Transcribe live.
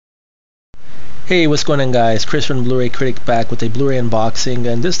Hey, what's going on, guys? Chris from Blu-ray Critic back with a Blu-ray unboxing,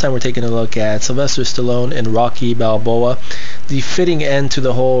 and this time we're taking a look at Sylvester Stallone and Rocky Balboa, the fitting end to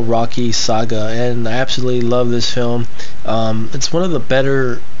the whole Rocky saga, and I absolutely love this film. It's one of the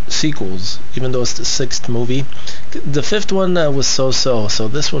better sequels, even though it's the sixth movie. The fifth one was so-so, so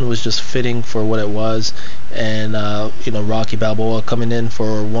this one was just fitting for what it was, and Rocky Balboa coming in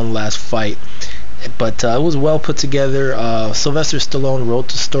for one last fight. But it was well put together. Sylvester Stallone wrote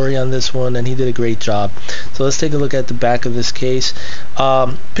the story on this one, and he did a great job. So let's take a look at the back of this case.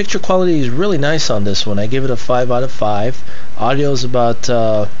 Picture quality is really nice on this one. I give it a 5 out of 5. Audio is about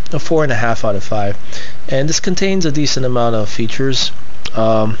a 4.5 out of 5. And this contains a decent amount of features.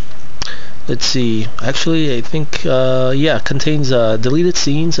 Let's see. Actually, I think contains deleted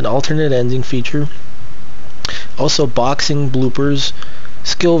scenes, an alternate ending feature. Also, boxing bloopers.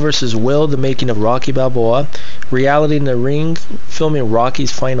 Skill versus Will, the making of Rocky Balboa, Reality in the Ring, filming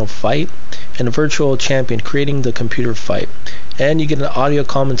Rocky's final fight, and a virtual champion creating the computer fight. And you get an audio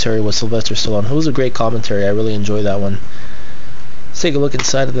commentary with Sylvester Stallone. It was a great commentary. I really enjoyed that one. Let's take a look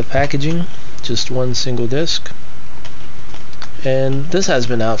inside of the packaging. Just one single disc. And this has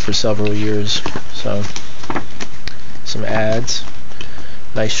been out for several years. So, some ads.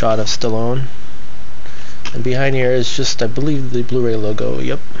 Nice shot of Stallone. And behind here is just, I believe, the Blu-ray logo.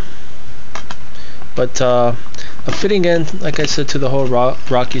 Yep. But a fitting end, like I said, to the whole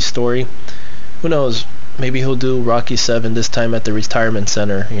Rocky story. Who knows? Maybe he'll do Rocky 7 this time at the retirement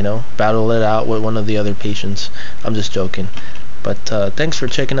center. Battle it out with one of the other patients. I'm just joking. But thanks for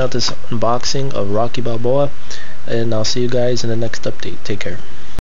checking out this unboxing of Rocky Balboa, and I'll see you guys in the next update. Take care.